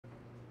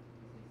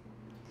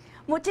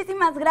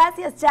Muchísimas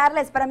gracias,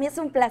 Charles. Para mí es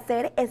un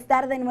placer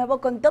estar de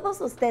nuevo con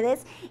todos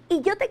ustedes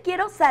y yo te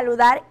quiero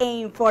saludar e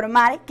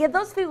informar que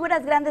dos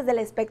figuras grandes del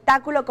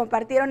espectáculo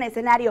compartieron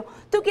escenario.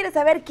 ¿Tú quieres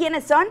saber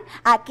quiénes son?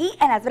 Aquí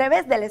en las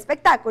breves del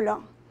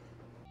espectáculo.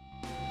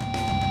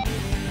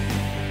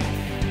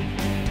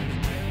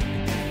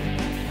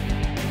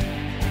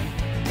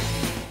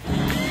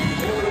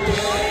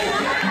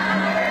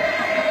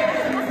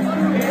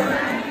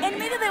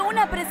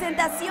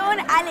 Presentación,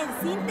 Alex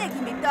Syntek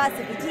invitó a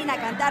Cepillín a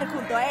cantar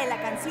junto a él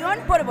la canción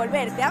por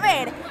Volverte. A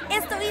ver,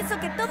 esto hizo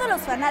que todos los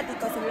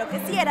fanáticos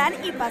enloquecieran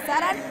y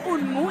pasaran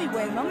un muy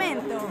buen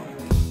momento.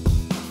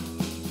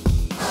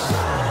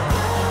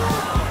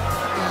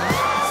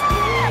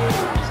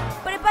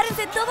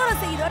 Prepárense todos los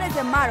seguidores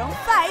de Maroon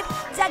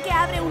 5, ya que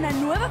abre una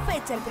nueva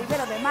fecha el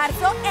 1 de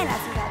marzo en la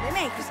Ciudad de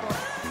México.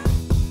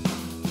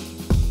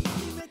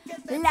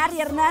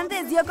 Larry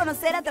Hernández dio a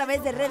conocer a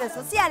través de redes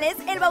sociales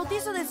el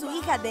bautizo de su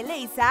hija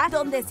Televisa,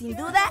 donde sin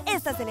duda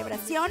esta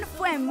celebración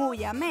fue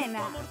muy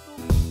amena.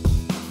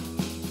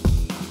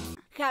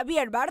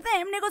 Javier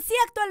Bardem negocia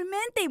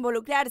actualmente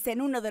involucrarse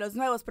en uno de los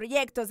nuevos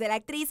proyectos de la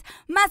actriz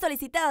más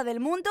solicitada del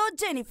mundo,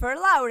 Jennifer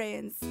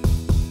Lawrence.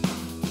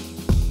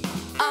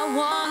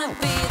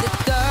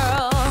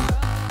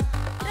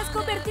 Tras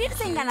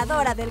convertirse en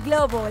ganadora del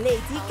Globo,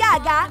 Lady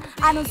Gaga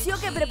anunció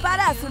que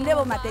prepara su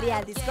nuevo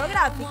material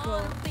discográfico.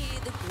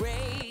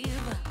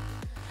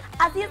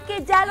 Así es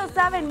que ya lo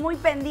saben, muy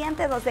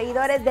pendientes los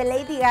seguidores de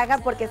Lady Gaga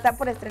porque está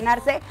por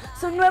estrenarse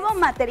su nuevo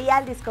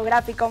material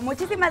discográfico.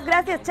 Muchísimas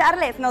gracias,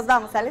 Charles. Nos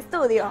vamos al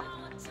estudio.